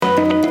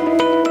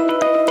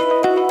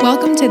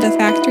Welcome to the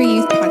Factory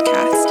Youth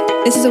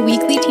Podcast. This is a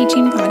weekly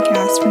teaching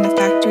podcast from the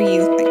Factory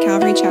Youth at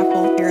Calvary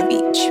Chapel, Vero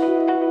Beach.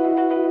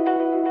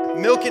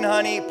 Milk and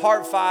Honey,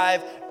 Part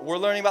 5. We're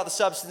learning about the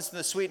substance and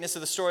the sweetness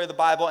of the story of the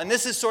Bible. And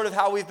this is sort of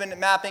how we've been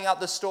mapping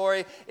out the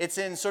story. It's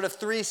in sort of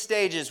three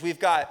stages. We've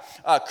got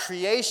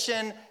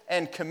creation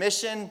and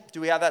commission. Do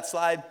we have that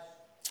slide?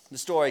 The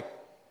story.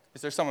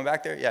 Is there someone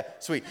back there? Yeah,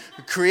 sweet.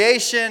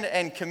 Creation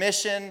and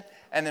commission,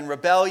 and then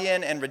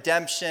rebellion and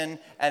redemption,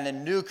 and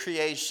then new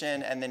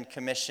creation, and then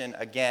commission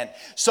again.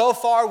 So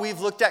far,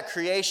 we've looked at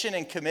creation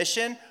and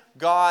commission.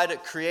 God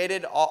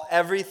created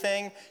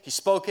everything. He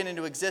spoke it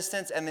into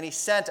existence, and then he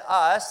sent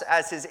us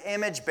as his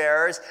image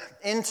bearers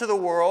into the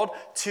world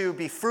to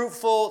be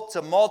fruitful,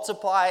 to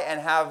multiply,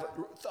 and have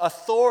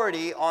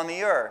authority on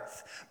the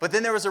earth. But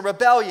then there was a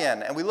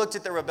rebellion, and we looked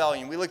at the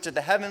rebellion. We looked at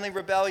the heavenly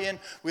rebellion.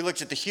 We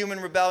looked at the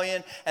human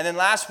rebellion. And then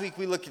last week,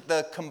 we looked at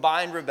the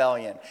combined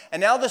rebellion. And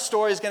now the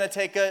story is going to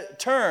take a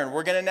turn.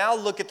 We're going to now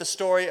look at the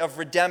story of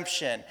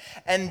redemption.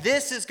 And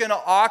this is going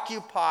to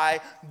occupy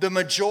the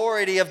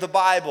majority of the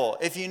Bible.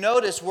 If you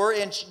notice, we're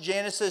in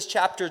Genesis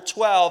chapter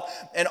 12,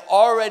 and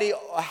already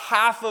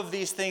half of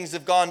these things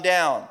have gone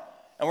down.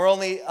 And we're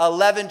only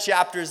 11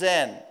 chapters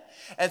in.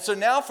 And so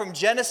now from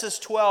Genesis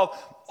 12,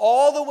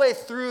 all the way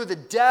through the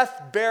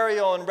death,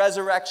 burial, and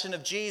resurrection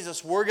of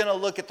Jesus, we're going to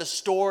look at the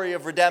story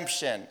of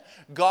redemption.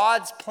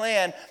 God's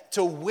plan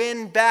to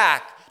win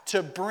back,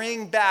 to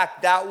bring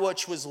back that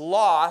which was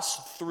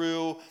lost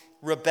through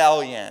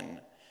rebellion.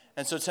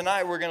 And so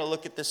tonight we're going to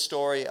look at the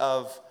story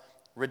of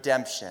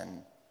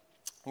redemption.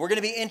 We're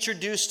going to be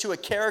introduced to a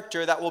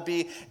character that will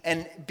be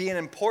an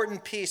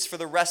important piece for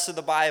the rest of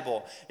the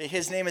Bible.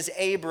 His name is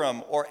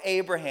Abram or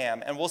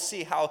Abraham, and we'll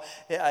see how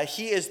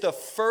he is the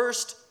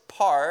first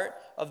part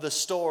of the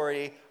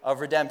story of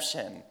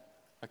redemption.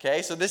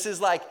 Okay, so this is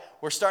like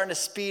we're starting to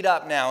speed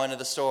up now into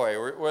the story.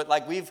 We're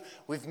like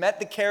we've met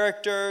the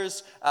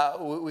characters,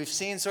 we've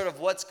seen sort of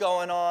what's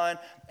going on,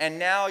 and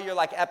now you're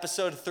like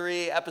episode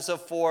 3,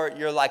 episode 4,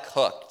 you're like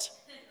hooked.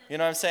 You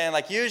know what I'm saying?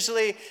 Like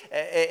usually,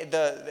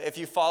 if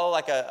you follow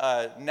like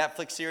a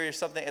Netflix series or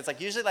something, it's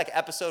like usually like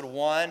episode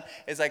 1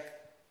 is like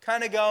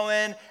kind of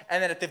going,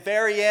 and then at the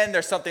very end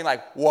there's something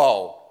like,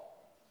 whoa.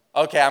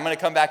 Okay, I'm going to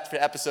come back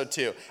to episode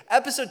 2.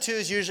 Episode 2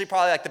 is usually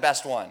probably like the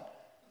best one.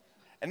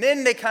 And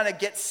then they kind of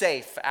get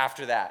safe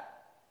after that.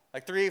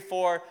 Like 3,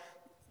 4,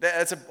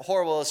 that's a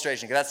horrible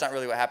illustration because that's not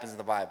really what happens in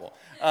the Bible.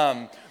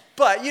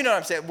 But you know what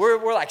I'm saying.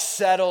 We're like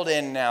settled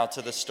in now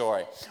to the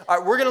story. All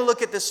right, we're going to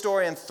look at this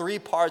story in 3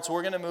 parts.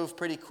 We're going to move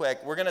pretty quick.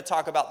 We're going to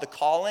talk about the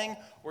calling,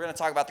 we're going to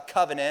talk about the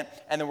covenant,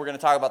 and then we're going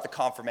to talk about the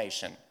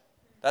confirmation.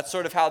 That's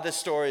sort of how this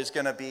story is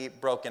going to be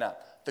broken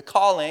up. The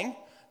calling,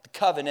 the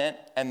covenant,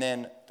 and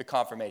then the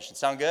confirmation.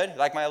 Sound good? You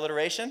like my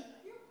alliteration?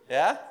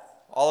 Yeah?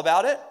 All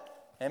about it?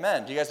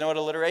 Amen. Do you guys know what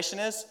alliteration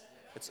is?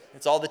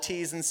 It's all the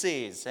T's and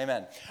C's.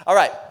 Amen. All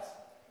right.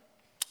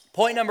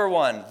 Point number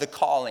 1, the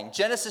calling.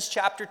 Genesis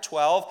chapter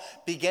 12,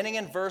 beginning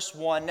in verse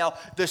 1. Now,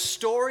 the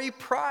story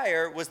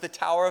prior was the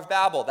Tower of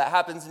Babel. That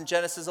happens in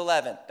Genesis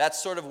 11.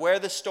 That's sort of where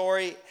the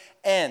story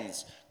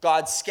ends.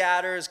 God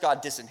scatters,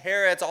 God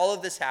disinherits, all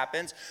of this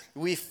happens.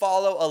 We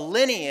follow a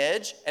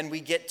lineage, and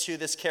we get to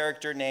this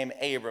character named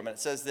Abram. And it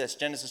says this,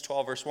 Genesis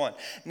 12, verse 1.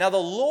 Now the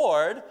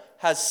Lord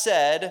has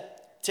said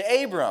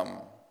to Abram,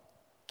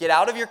 get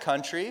out of your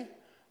country,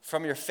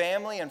 from your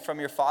family and from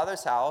your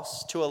father's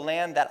house, to a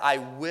land that I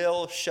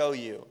will show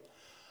you.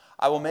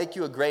 I will make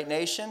you a great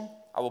nation.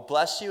 I will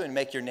bless you and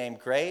make your name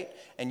great,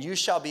 and you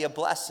shall be a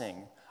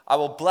blessing. I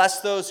will bless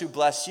those who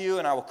bless you,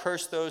 and I will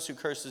curse those who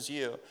curses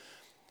you.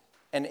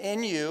 And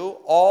in you,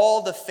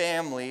 all the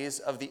families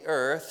of the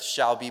earth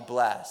shall be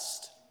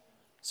blessed.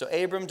 So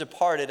Abram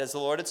departed as the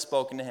Lord had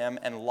spoken to him,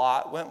 and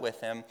Lot went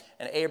with him.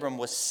 And Abram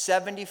was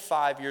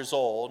 75 years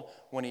old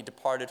when he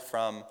departed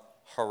from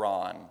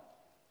Haran.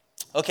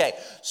 Okay,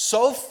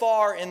 so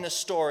far in the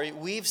story,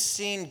 we've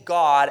seen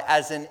God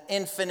as an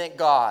infinite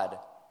God.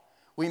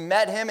 We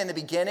met him in the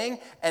beginning,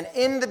 and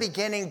in the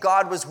beginning,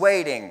 God was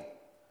waiting,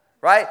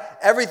 right?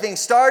 Everything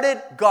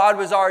started, God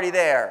was already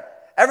there.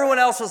 Everyone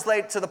else was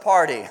late to the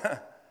party.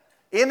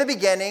 In the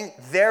beginning,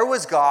 there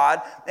was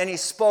God, and he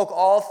spoke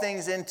all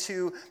things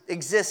into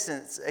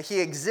existence.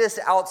 He exists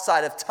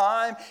outside of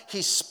time.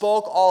 He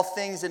spoke all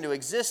things into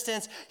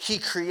existence. He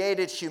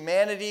created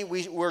humanity.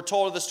 We're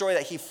told in the story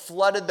that he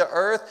flooded the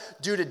earth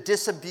due to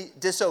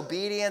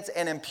disobedience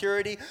and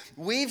impurity.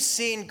 We've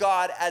seen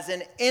God as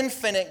an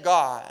infinite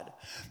God.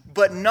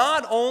 But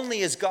not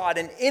only is God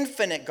an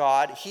infinite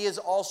God, he is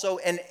also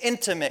an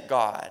intimate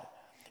God.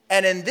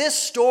 And in this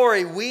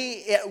story,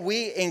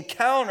 we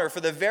encounter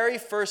for the very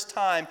first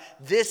time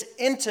this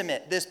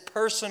intimate, this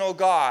personal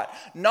God.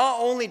 Not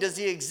only does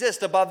he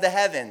exist above the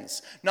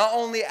heavens, not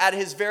only at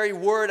his very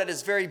word, at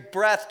his very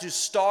breath, do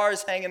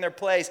stars hang in their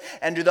place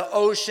and do the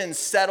oceans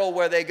settle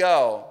where they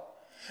go.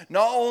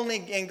 Not only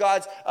in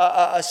God's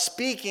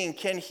speaking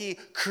can he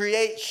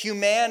create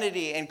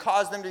humanity and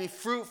cause them to be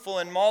fruitful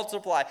and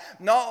multiply.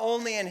 Not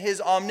only in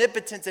his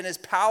omnipotence and his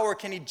power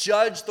can he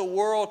judge the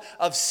world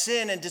of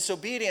sin and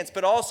disobedience,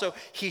 but also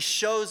he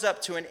shows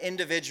up to an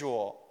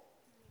individual.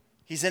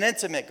 He's an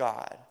intimate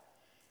God.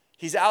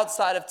 He's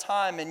outside of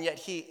time, and yet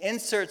he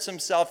inserts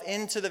himself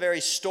into the very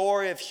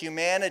story of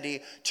humanity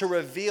to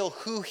reveal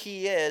who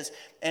he is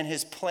and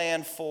his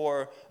plan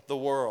for the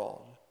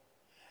world.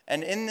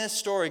 And in this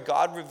story,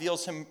 God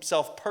reveals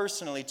himself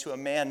personally to a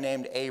man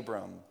named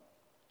Abram.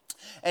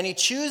 And he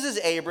chooses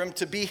Abram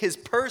to be his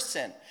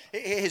person,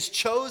 his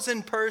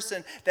chosen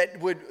person that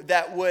would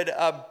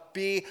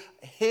be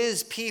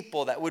his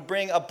people, that would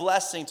bring a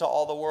blessing to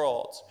all the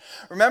world.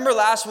 Remember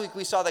last week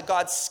we saw that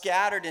God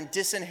scattered and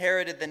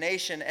disinherited the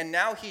nation, and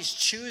now he's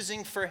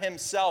choosing for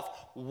himself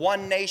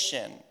one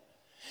nation.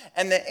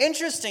 And the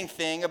interesting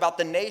thing about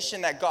the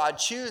nation that God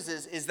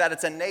chooses is that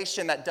it's a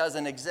nation that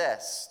doesn't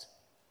exist.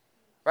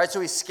 Right,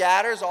 so he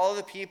scatters all of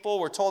the people.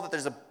 We're told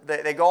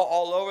that they go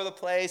all over the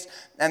place,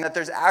 and that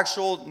there's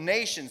actual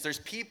nations, there's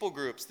people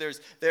groups,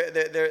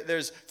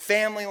 there's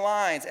family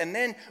lines, and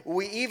then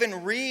we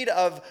even read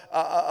of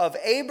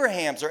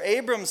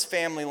Abram's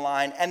family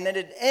line, and then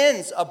it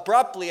ends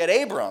abruptly at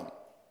Abram.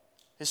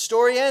 His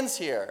story ends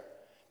here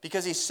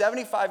because he's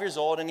 75 years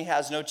old and he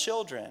has no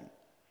children.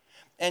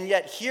 And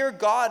yet here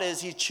God is,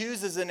 he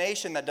chooses a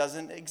nation that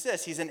doesn't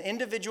exist. He's an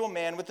individual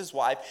man with his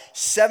wife,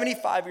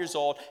 75 years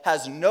old,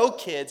 has no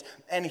kids,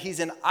 and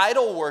he's an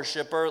idol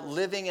worshiper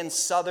living in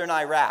southern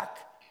Iraq.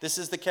 This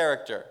is the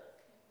character.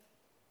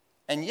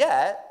 And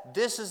yet,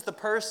 this is the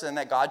person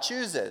that God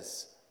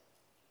chooses.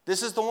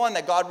 This is the one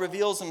that God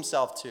reveals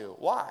himself to.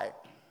 Why?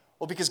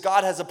 Well, because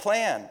God has a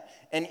plan.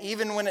 And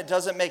even when it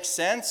doesn't make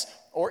sense,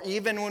 or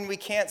even when we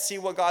can't see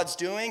what God's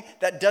doing,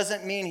 that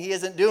doesn't mean he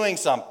isn't doing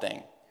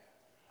something.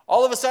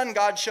 All of a sudden,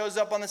 God shows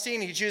up on the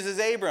scene. He chooses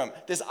Abram,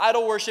 this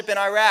idol worship in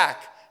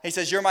Iraq. He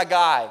says, you're my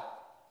guy.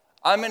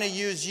 I'm going to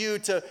use you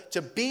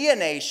to be a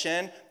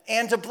nation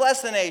and to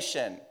bless the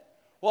nation.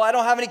 Well, I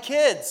don't have any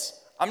kids.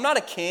 I'm not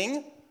a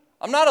king.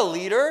 I'm not a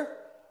leader.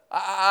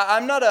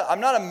 I'm not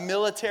a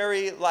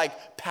military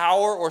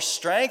power or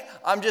strength.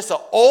 I'm just an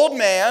old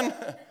man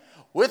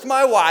with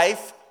my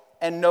wife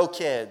and no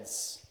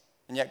kids.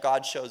 And yet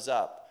God shows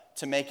up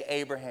to make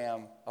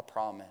Abraham a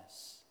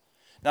promise.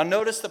 Now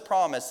notice the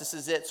promise. This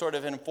is it sort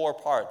of in 4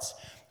 parts.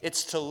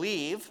 It's to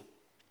leave,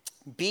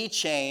 be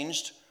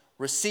changed,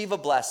 receive a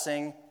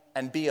blessing,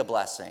 and be a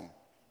blessing.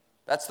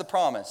 That's the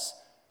promise.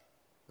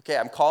 Okay,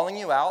 I'm calling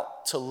you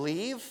out to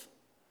leave,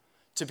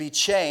 to be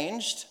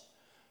changed,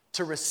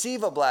 to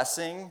receive a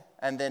blessing,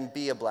 and then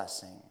be a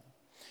blessing.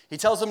 He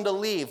tells them to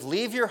leave.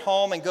 Leave your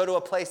home and go to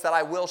a place that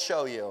I will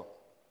show you. All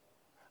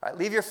right,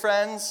 leave your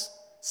friends,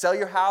 sell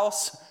your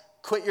house,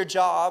 quit your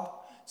job,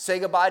 say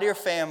goodbye to your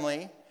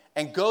family,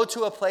 and go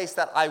to a place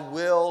that I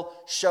will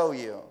show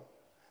you.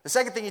 The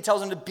second thing he tells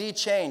them to be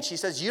changed. He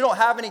says, you don't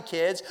have any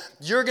kids.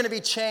 You're going to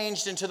be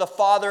changed into the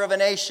father of a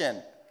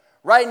nation.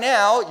 Right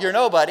now, you're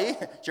nobody.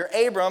 You're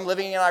Abram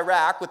living in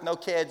Iraq with no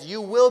kids.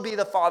 You will be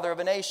the father of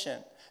a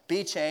nation.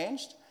 Be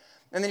changed.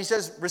 And then he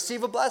says,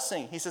 receive a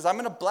blessing. He says, I'm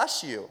going to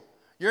bless you.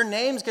 Your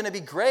name's going to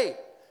be great.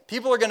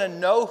 People are going to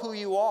know who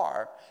you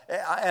are.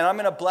 And I'm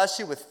going to bless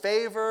you with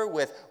favor,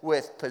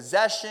 with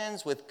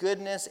possessions, with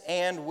goodness,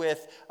 and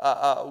with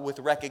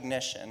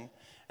recognition.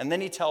 And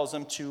then he tells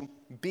them to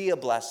be a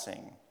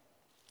blessing.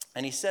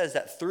 And he says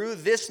that through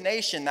this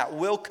nation that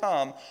will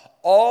come,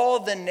 all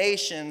the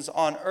nations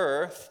on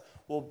earth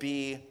will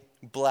be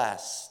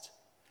blessed.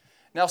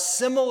 Now,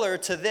 similar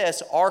to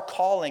this, our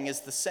calling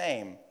is the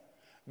same.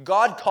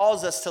 God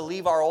calls us to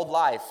leave our old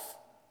life.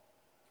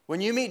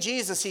 When you meet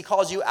Jesus, he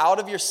calls you out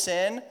of your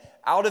sin,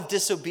 out of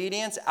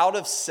disobedience, out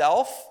of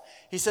self.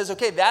 He says,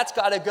 okay, that's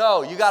got to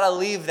go. You got to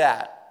leave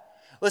that.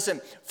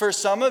 Listen, for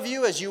some of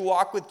you, as you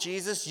walk with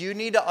Jesus, you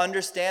need to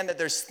understand that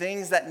there's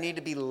things that need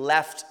to be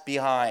left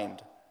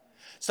behind.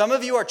 Some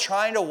of you are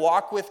trying to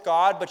walk with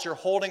God, but you're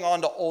holding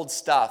on to old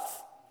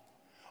stuff.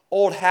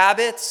 Old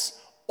habits,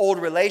 old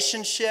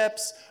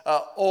relationships,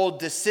 old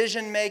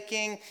decision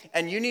making.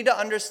 And you need to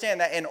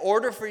understand that in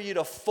order for you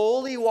to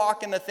fully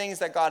walk in the things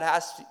that God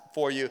has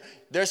for you,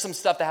 there's some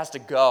stuff that has to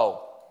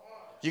go.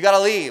 You got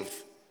to leave.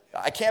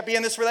 I can't be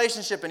in this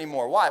relationship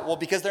anymore. Why? Well,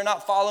 because they're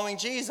not following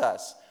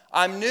Jesus.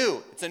 I'm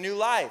new. It's a new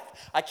life.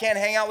 I can't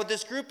hang out with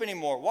this group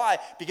anymore. Why?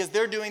 Because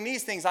they're doing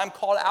these things. I'm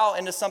called out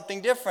into something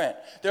different.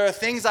 There are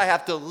things I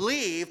have to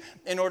leave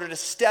in order to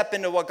step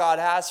into what God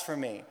has for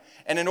me.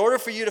 And in order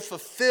for you to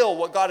fulfill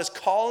what God is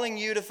calling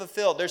you to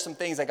fulfill, there's some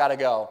things that got to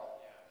go.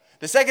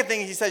 The second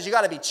thing he says, you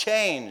got to be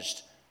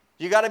changed.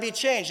 You got to be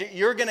changed.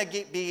 You're going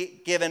to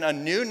be given a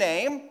new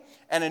name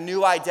and a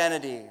new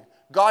identity.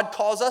 God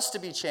calls us to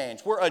be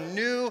changed. We're a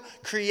new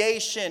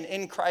creation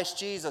in Christ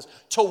Jesus,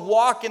 to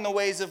walk in the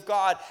ways of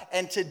God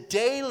and to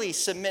daily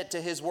submit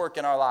to his work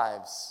in our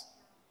lives.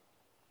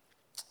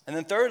 And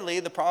then thirdly,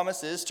 the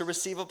promise is to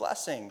receive a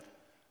blessing.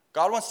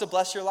 God wants to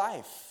bless your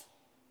life,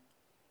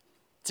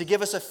 to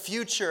give us a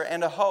future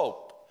and a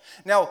hope.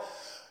 Now,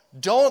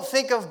 don't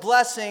think of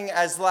blessing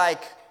as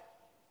like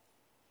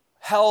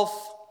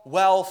health,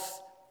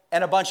 wealth,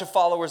 and a bunch of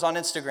followers on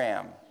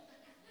Instagram.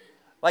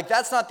 Like,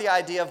 that's not the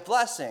idea of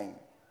blessing.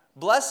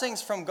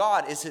 Blessings from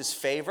God is his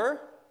favor,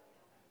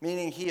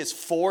 meaning he is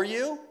for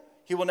you.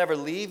 He will never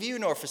leave you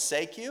nor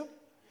forsake you.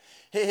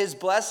 His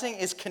blessing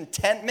is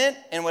contentment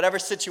in whatever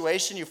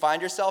situation you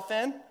find yourself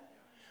in.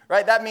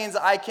 Right? That means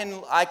I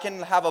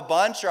can have a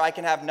bunch or I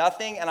can have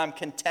nothing and I'm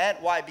content.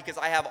 Why? Because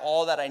I have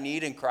all that I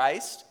need in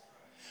Christ.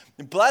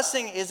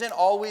 Blessing isn't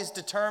always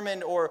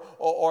determined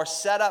or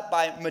set up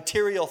by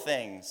material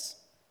things.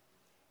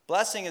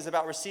 Blessing is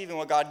about receiving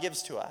what God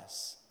gives to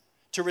us.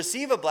 To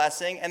receive a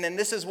blessing, and then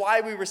this is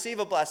why we receive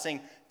a blessing,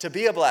 to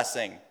be a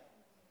blessing.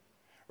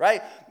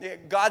 Right?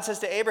 God says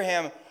to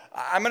Abraham,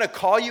 I'm going to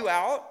call you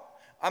out.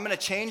 I'm going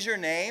to change your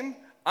name.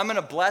 I'm going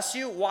to bless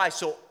you. Why?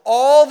 So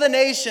all the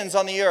nations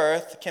on the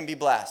earth can be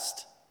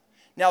blessed.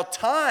 Now,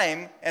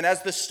 time, and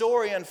as the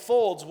story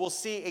unfolds, we'll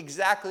see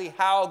exactly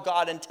how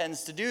God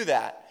intends to do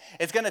that.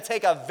 It's going to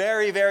take a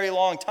very, very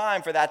long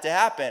time for that to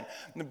happen.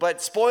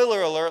 But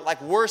spoiler alert,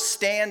 like we're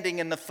standing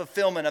in the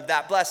fulfillment of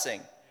that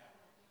blessing.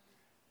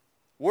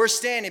 We're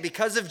standing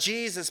because of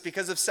Jesus,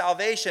 because of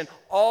salvation.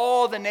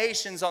 All the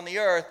nations on the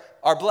earth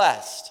are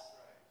blessed.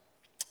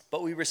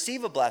 But we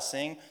receive a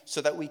blessing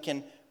so that we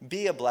can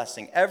be a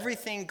blessing.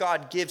 Everything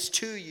God gives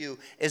to you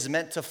is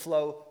meant to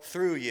flow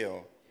through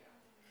you.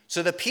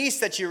 So the peace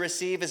that you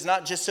receive is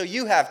not just so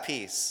you have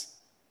peace.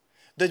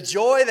 The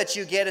joy that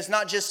you get is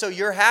not just so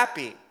you're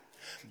happy.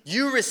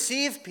 You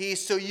receive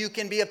peace so you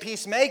can be a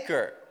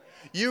peacemaker.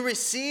 You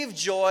receive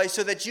joy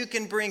so that you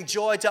can bring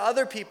joy to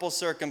other people's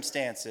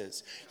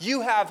circumstances.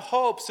 You have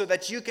hope so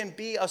that you can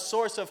be a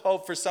source of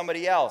hope for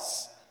somebody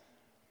else.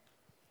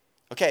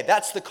 Okay,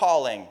 that's the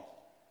calling.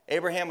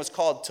 Abraham was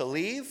called to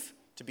leave,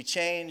 to be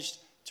changed,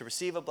 to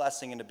receive a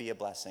blessing, and to be a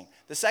blessing.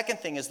 The second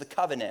thing is the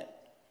covenant.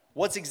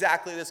 What's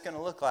exactly this going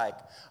to look like?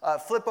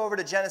 Flip over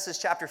to Genesis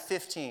chapter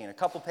 15, a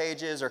couple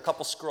pages or a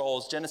couple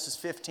scrolls. Genesis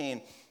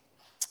 15,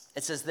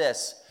 it says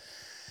this.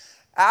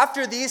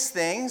 After these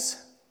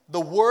things,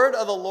 the word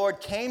of the Lord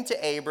came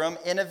to Abram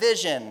in a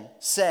vision,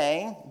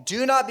 saying,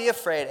 do not be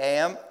afraid,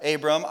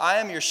 Abram, I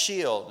am your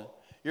shield,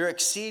 your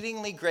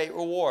exceedingly great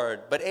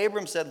reward. But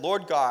Abram said,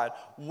 Lord God,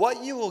 what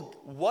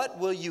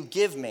will you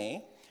give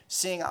me,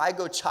 seeing I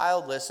go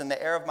childless, and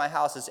the heir of my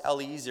house is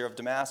Eliezer of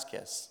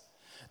Damascus?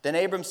 Then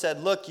Abram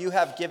said, look, you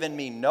have given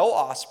me no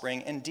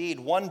offspring. Indeed,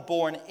 one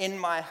born in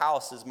my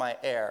house is my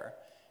heir.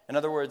 In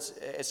other words,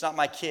 it's not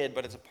my kid,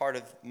 but it's a part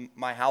of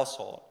my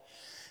household.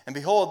 And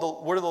behold,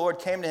 the word of the Lord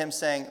came to him,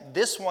 saying,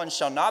 this one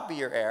shall not be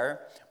your heir,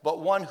 but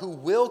one who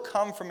will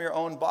come from your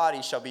own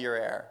body shall be your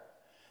heir.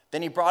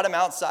 Then he brought him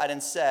outside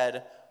and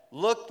said,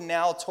 look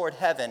now toward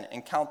heaven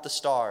and count the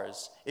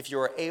stars, if you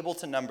are able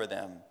to number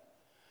them.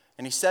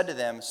 And he said to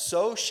them,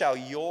 so shall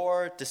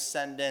your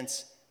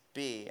descendants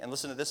be. And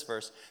listen to this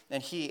verse.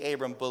 And he,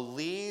 Abram,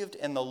 believed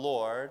in the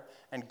Lord,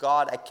 and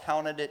God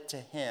accounted it to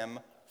him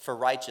for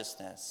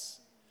righteousness.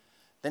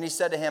 Then he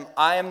said to him,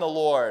 I am the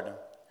Lord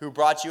who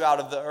brought you out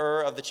of the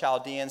Ur of the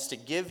Chaldeans to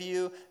give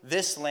you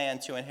this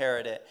land to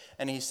inherit it.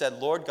 And he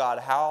said, Lord God,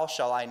 how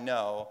shall I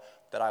know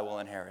that I will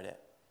inherit it?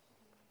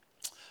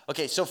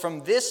 Okay, so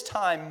from this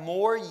time,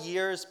 more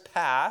years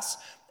pass,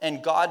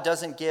 and God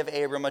doesn't give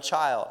Abram a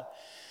child.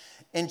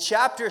 In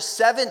chapter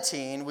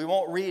 17, we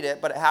won't read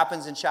it, but it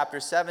happens in chapter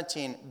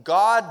 17,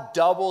 God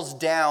doubles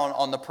down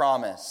on the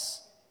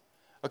promise.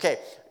 Okay,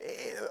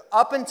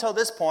 up until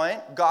this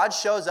point, God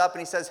shows up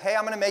and he says, hey,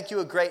 I'm going to make you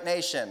a great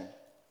nation.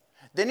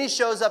 Then he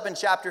shows up in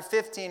chapter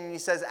 15 and he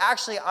says,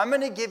 actually, I'm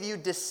going to give you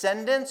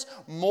descendants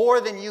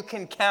more than you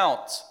can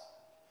count.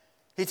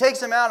 He takes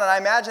them out, and I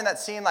imagine that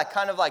scene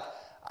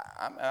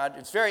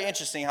it's very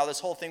interesting how this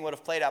whole thing would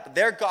have played out. But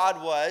there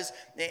God was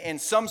in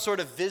some sort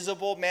of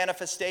visible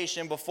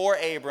manifestation before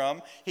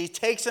Abram. He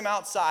takes him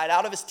outside,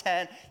 out of his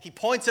tent. He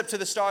points up to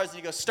the stars and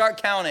he goes,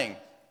 start counting.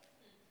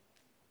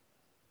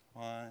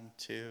 1,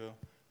 2,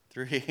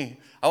 3.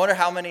 I wonder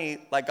how many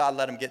God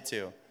let him get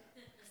to.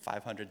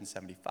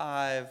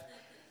 575,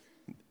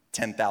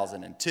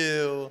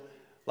 10,002.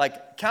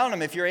 Count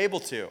them if you're able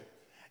to.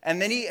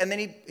 And then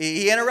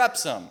he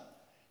interrupts them.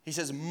 He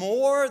says,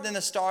 more than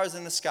the stars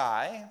in the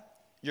sky,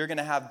 you're going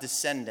to have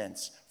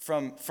descendants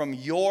from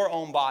your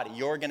own body.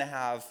 You're going to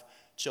have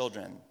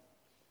children.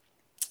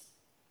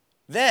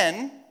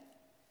 Then,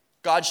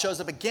 God shows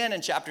up again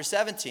in chapter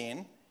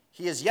 17.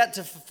 He is yet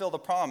to fulfill the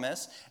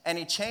promise, and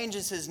he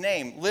changes his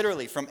name,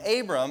 literally, from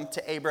Abram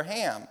to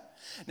Abraham.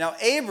 Now,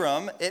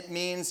 Abram, it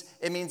means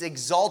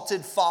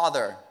exalted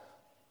father.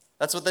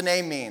 That's what the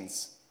name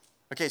means.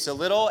 Okay, so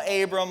little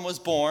Abram was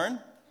born,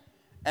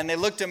 and they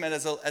looked at him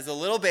as a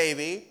little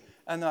baby,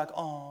 and they're like,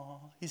 oh,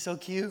 he's so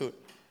cute.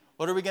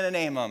 What are we going to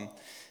name him? And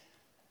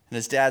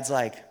his dad's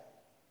like,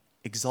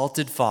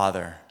 exalted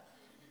father.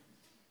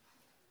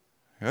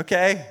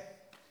 Okay,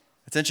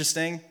 that's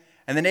interesting.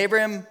 And then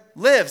Abraham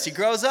lives. He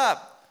grows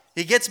up.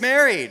 He gets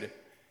married.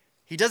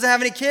 He doesn't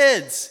have any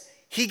kids.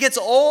 He gets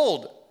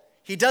old.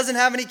 He doesn't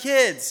have any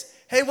kids.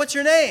 Hey, what's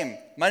your name?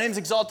 My name's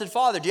Exalted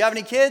Father. Do you have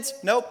any kids?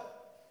 Nope.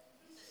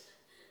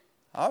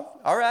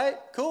 All right,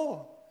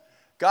 cool.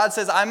 God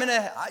says,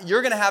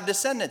 you're going to have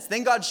descendants.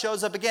 Then God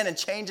shows up again and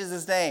changes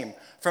his name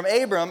from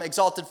Abram,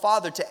 Exalted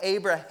Father, to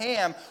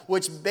Abraham,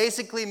 which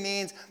basically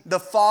means the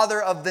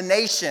father of the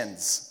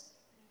nations.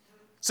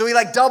 So he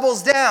like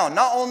doubles down.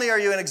 Not only are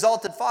you an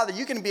exalted father,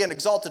 you can be an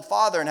exalted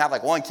father and have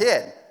like one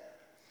kid.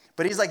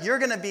 But he's like, you're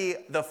going to be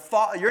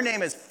your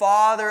name is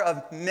Father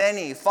of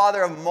many,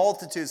 Father of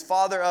multitudes,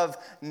 Father of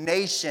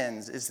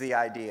nations is the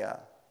idea.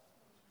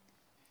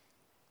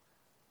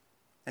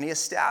 And he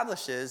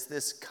establishes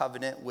this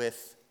covenant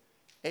with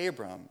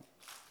Abram.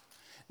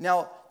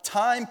 Now,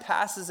 time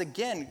passes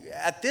again.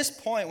 At this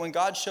point, when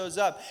God shows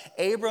up,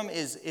 Abram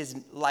is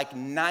like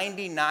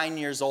 99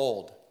 years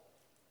old.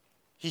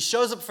 He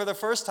shows up for the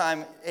first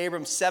time,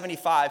 Abram's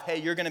 75. Hey,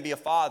 you're going to be a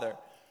father.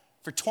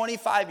 For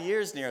 25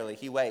 years nearly,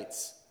 he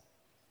waits.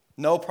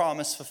 No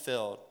promise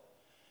fulfilled.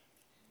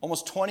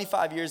 Almost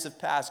 25 years have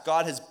passed.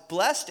 God has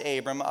blessed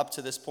Abram up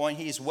to this point.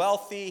 He's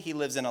wealthy. He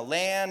lives in a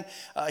land.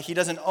 He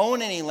doesn't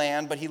own any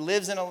land, but he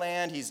lives in a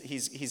land.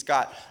 He's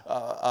got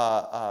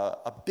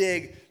a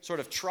big sort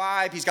of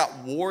tribe. He's got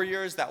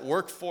warriors that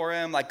work for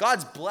him. Like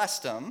God's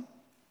blessed him,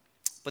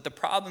 but the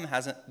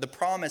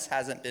promise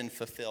hasn't been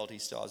fulfilled. He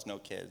still has no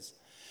kids.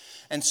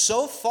 And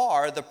so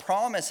far, the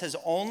promise has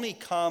only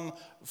come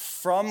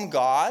from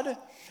God,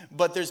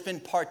 but there's been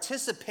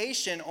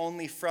participation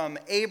only from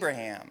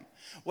Abraham.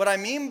 What I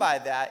mean by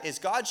that is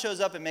God shows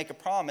up and make a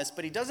promise,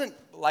 but he doesn't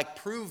like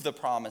prove the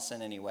promise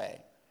in any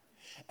way.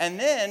 And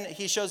then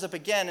he shows up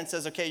again and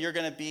says, okay, you're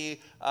going to be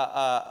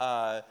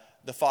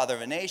the father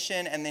of a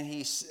nation. And then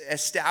he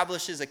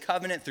establishes a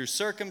covenant through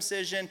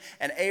circumcision,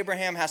 and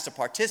Abraham has to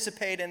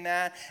participate in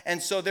that.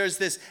 And so there's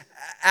this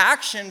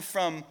action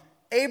from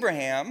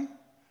Abraham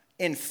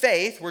in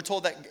faith. We're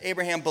told that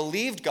Abraham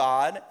believed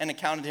God and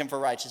accounted him for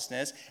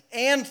righteousness,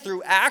 and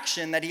through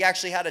action that he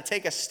actually had to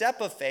take a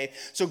step of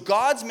faith. So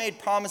God's made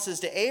promises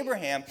to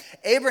Abraham.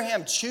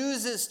 Abraham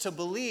chooses to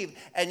believe,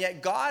 and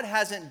yet God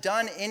hasn't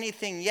done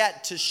anything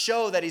yet to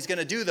show that he's going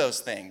to do those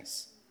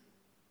things.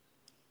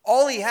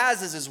 All he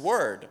has is his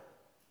word.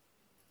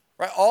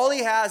 Right? All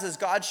he has is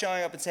God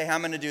showing up and saying, I'm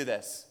going to do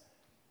this.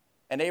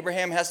 And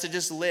Abraham has to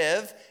just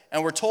live,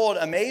 and we're told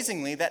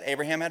amazingly that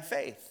Abraham had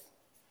faith.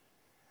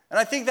 And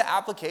I think the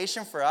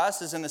application for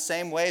us is in the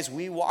same way as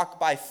we walk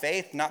by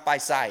faith, not by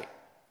sight.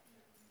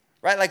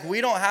 Right? Like we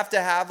don't have to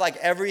have like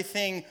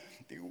everything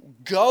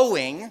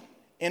going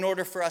in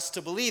order for us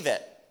to believe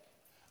it.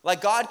 Like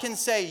God can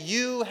say,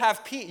 you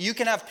have peace. You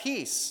can have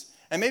peace.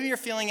 And maybe you're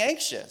feeling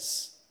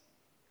anxious.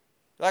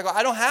 You're like, well,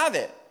 I don't have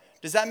it.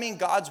 Does that mean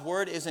God's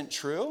word isn't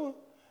true?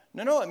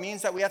 No, it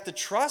means that we have to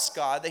trust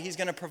God that he's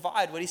going to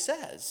provide what he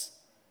says.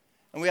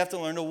 And we have to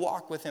learn to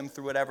walk with him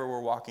through whatever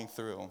we're walking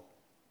through.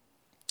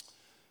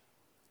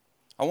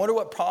 I wonder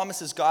what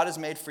promises God has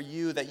made for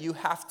you that you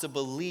have to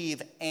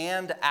believe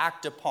and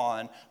act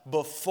upon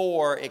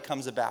before it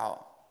comes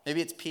about. Maybe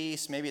it's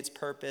peace, maybe it's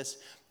purpose,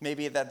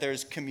 maybe that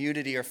there's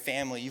community or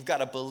family. You've got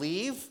to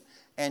believe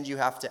and you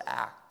have to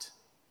act.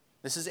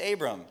 This is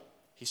Abram.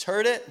 He's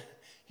heard it,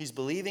 he's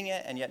believing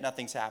it, and yet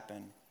nothing's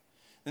happened.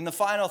 Then the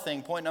final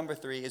thing, point number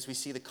 3, is we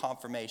see the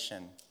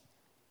confirmation.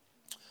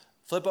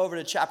 Flip over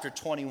to chapter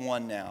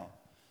 21 now.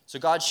 So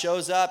God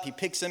shows up, he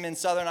picks him in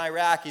southern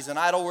Iraq, he's an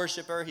idol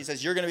worshiper, he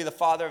says, you're going to be the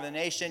father of the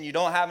nation, you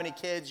don't have any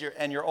kids,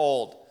 and you're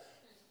old,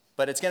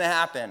 but it's going to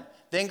happen.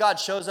 Then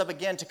God shows up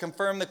again to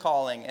confirm the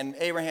calling, and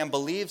Abraham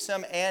believes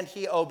him, and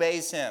he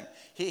obeys him.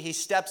 He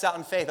steps out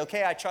in faith.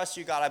 Okay, I trust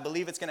you, God, I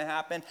believe it's going to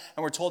happen,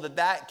 and we're told that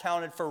that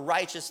counted for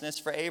righteousness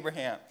for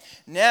Abraham.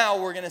 Now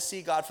we're going to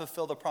see God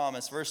fulfill the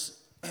promise, verse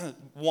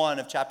 1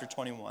 of chapter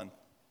 21.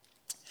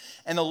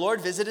 And the Lord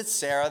visited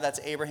Sarah,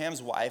 that's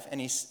Abraham's wife,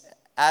 and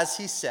as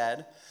he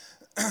said,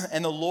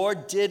 and the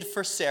Lord did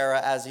for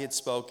Sarah as he had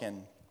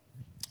spoken.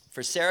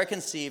 For Sarah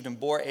conceived and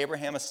bore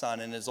Abraham a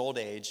son in his old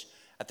age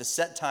at the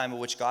set time of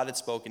which God had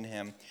spoken to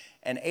him.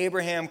 And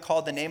Abraham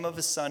called the name of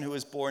his son who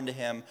was born to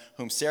him,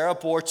 whom Sarah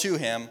bore to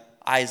him,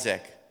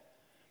 Isaac.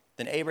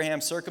 Then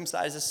Abraham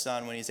circumcised his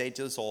son when he was 8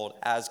 years old,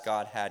 as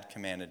God had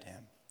commanded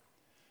him.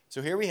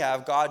 So here we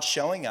have God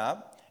showing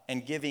up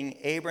and giving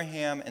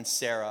Abraham and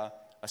Sarah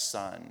a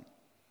son.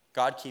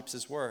 God keeps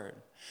his word.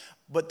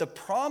 But the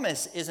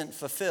promise isn't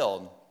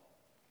fulfilled.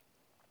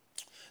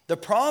 The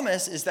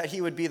promise is that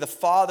he would be the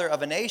father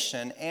of a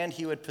nation and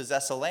he would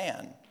possess a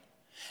land.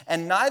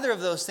 And neither of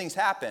those things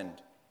happened.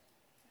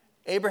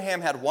 Abraham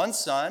had one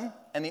son,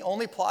 and the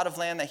only plot of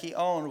land that he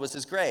owned was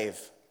his grave.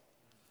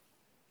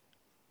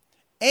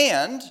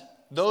 And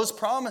those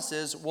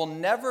promises will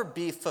never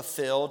be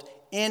fulfilled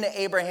in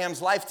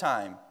Abraham's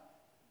lifetime.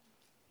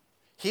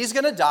 He's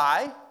going to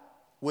die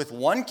with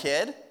one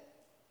kid,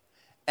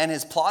 and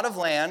his plot of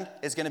land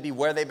is going to be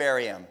where they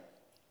bury him.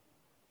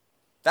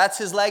 That's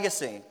his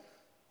legacy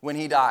when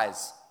he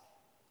dies.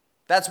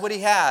 That's what he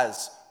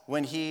has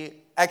when he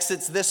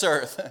exits this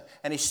earth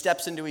and he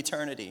steps into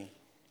eternity.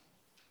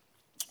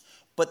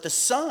 But the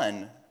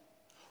son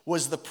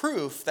was the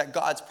proof that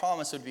God's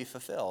promise would be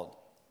fulfilled.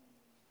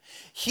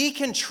 He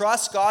can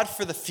trust God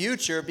for the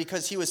future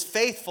because he was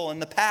faithful in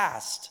the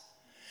past.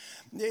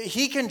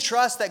 He can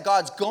trust that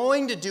God's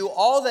going to do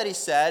all that he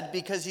said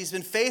because he's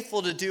been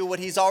faithful to do what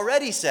he's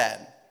already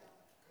said.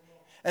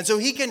 And so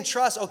he can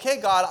trust, okay,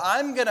 God,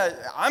 I'm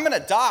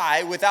gonna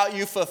die without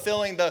you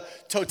fulfilling the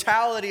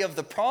totality of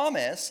the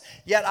promise,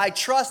 yet I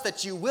trust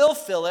that you will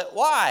fill it.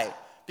 Why?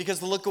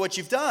 Because look at what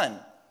you've done.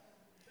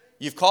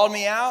 You've called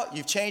me out,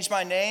 you've changed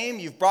my name,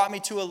 you've brought me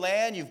to a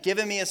land, you've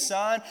given me a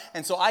son,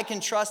 and so I can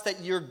trust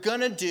that you're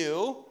gonna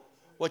do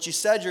what you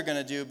said you're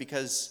gonna do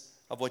because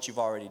of what you've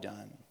already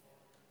done.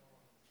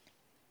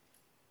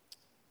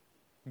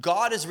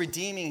 God is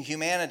redeeming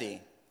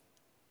humanity.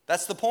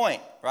 That's the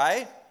point,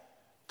 right?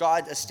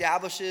 God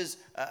establishes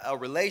a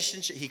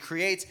relationship. He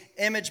creates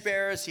image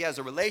bearers. He has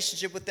a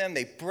relationship with them.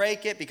 They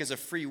break it because of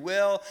free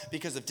will,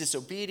 because of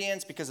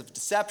disobedience, because of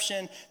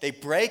deception. They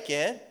break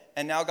it.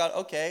 And now God,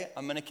 okay,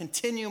 I'm going to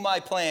continue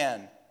my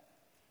plan.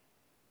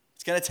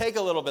 It's going to take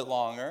a little bit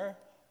longer,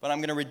 but I'm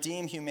going to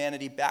redeem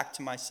humanity back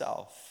to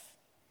myself.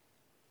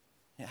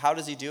 How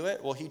does he do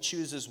it? Well, he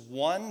chooses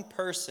one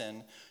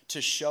person to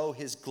show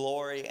his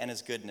glory and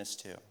his goodness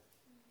to.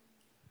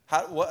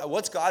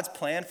 What's God's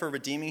plan for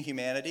redeeming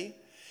humanity?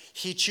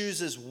 He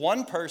chooses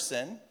one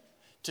person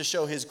to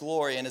show his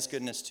glory and his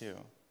goodness to.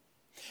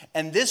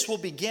 And this will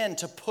begin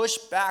to push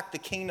back the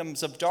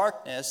kingdoms of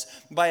darkness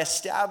by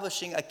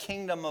establishing a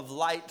kingdom of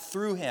light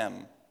through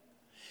him.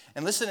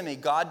 And listen to me,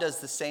 God does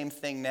the same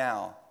thing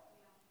now.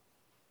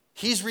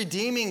 He's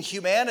redeeming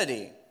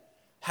humanity.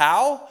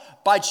 How?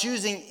 By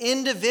choosing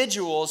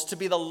individuals to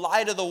be the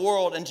light of the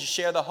world and to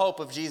share the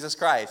hope of Jesus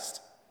Christ.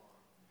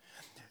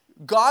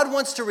 God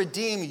wants to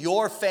redeem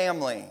your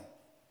family.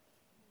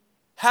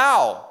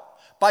 How?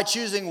 By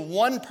choosing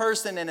one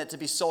person in it to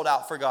be sold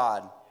out for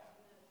God.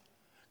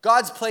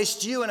 God's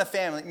placed you in a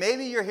family.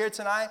 Maybe you're here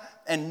tonight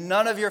and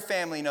none of your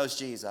family knows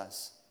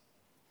Jesus.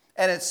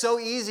 And it's so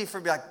easy for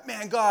me to be like,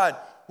 man, God,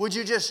 would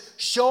you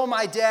just show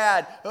my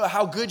dad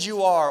how good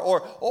you are?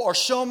 Or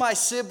show my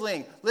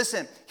sibling.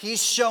 Listen,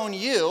 he's shown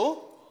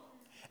you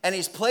and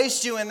he's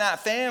placed you in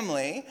that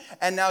family.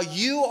 And now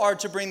you are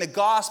to bring the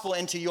gospel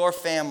into your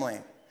family.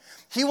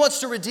 He wants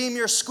to redeem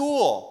your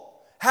school.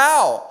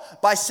 How?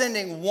 By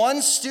sending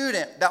one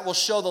student that will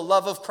show the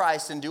love of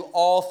Christ and do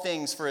all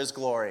things for his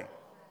glory.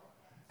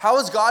 How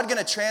is God going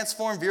to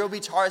transform Vero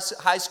Beach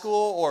High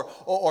School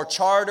or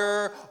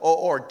Charter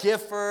or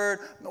Gifford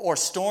or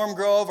Storm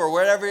Grove or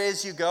wherever it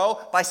is you go?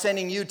 By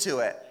sending you to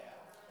it.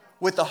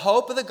 With the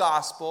hope of the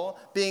gospel,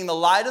 being the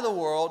light of the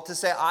world, to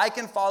say, I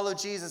can follow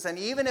Jesus. And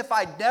even if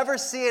I never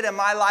see it in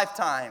my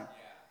lifetime,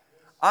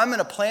 I'm going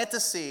to plant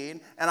the seed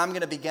and I'm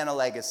going to begin a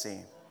legacy.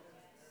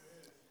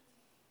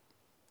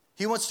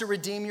 He wants to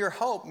redeem your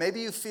hope.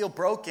 Maybe you feel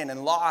broken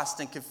and lost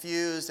and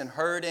confused and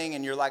hurting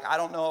and you're like, I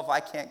don't know if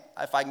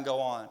I can go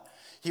on.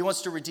 He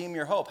wants to redeem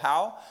your hope.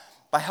 How?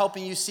 By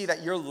helping you see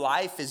that your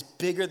life is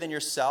bigger than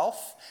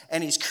yourself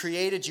and he's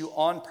created you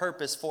on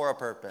purpose for a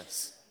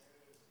purpose.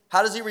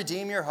 How does he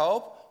redeem your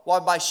hope?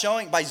 Well, by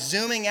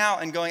zooming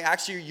out and going,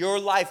 actually, your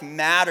life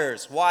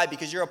matters. Why?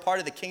 Because you're a part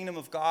of the kingdom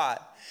of God.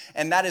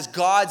 And that is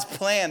God's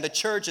plan. The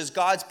church is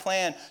God's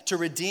plan to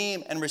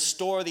redeem and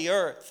restore the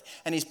earth.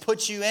 And he's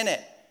put you in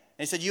it.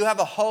 And he said, you have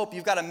a hope,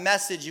 you've got a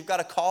message, you've got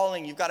a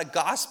calling, you've got a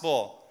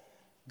gospel.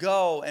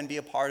 Go and be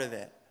a part of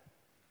it.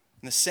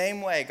 In the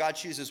same way, God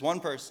chooses one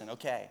person.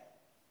 Okay.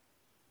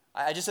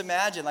 I just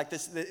imagine like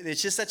this,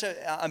 it's just such an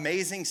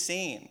amazing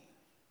scene.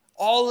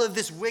 All of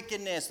this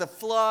wickedness, the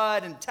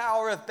flood and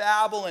Tower of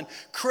Babel and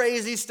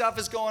crazy stuff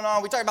is going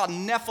on. We talk about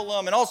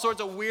Nephilim and all sorts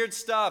of weird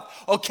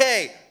stuff.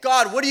 Okay,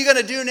 God, what are you going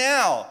to do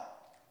now?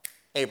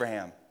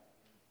 Abraham.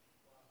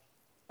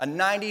 A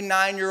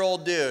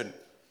 99-year-old dude.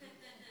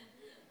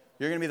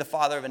 You're going to be the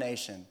father of a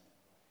nation.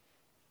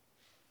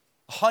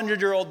 A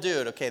 100-year-old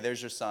dude. Okay,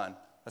 there's your son.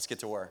 Let's get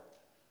to work.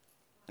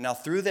 And now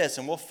through this,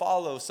 and we'll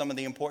follow some of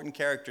the important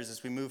characters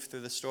as we move through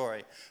the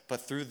story,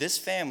 but through this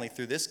family,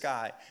 through this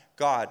guy,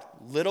 God,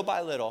 little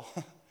by little,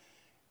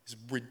 is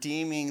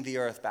redeeming the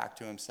earth back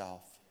to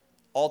himself.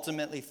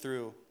 Ultimately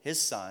through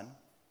his son,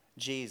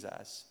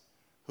 Jesus,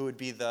 who would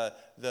be the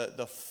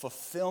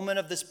fulfillment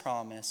of this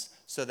promise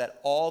so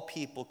that all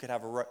people could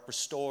have a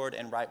restored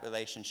and right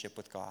relationship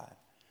with God.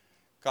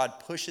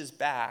 God pushes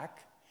back.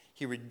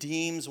 He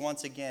redeems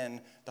once again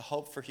the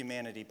hope for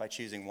humanity by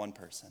choosing one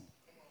person.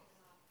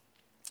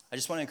 I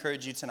just want to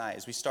encourage you tonight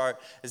as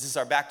this is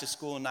our back to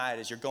school night,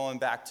 as you're going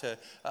back to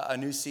a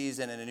new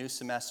season and a new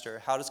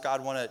semester, how does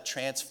God want to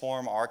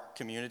transform our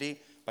community?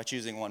 By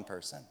choosing one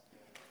person.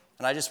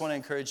 And I just want to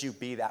encourage you,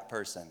 be that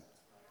person.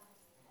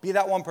 Be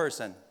that one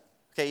person.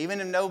 Okay,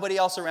 even if nobody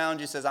else around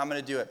you says, I'm going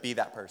to do it, be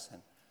that person.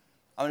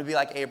 I'm going to be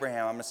like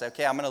Abraham. I'm going to say,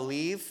 okay, I'm going to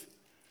leave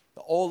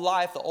the old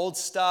life, the old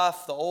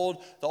stuff, the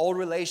old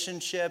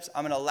relationships.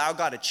 I'm going to allow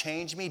God to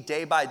change me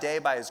day by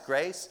his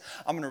grace.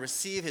 I'm going to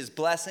receive his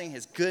blessing,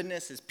 his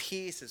goodness, his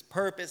peace, his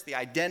purpose, the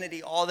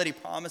identity, all that he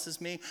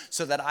promises me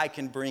so that I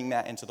can bring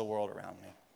that into the world around me.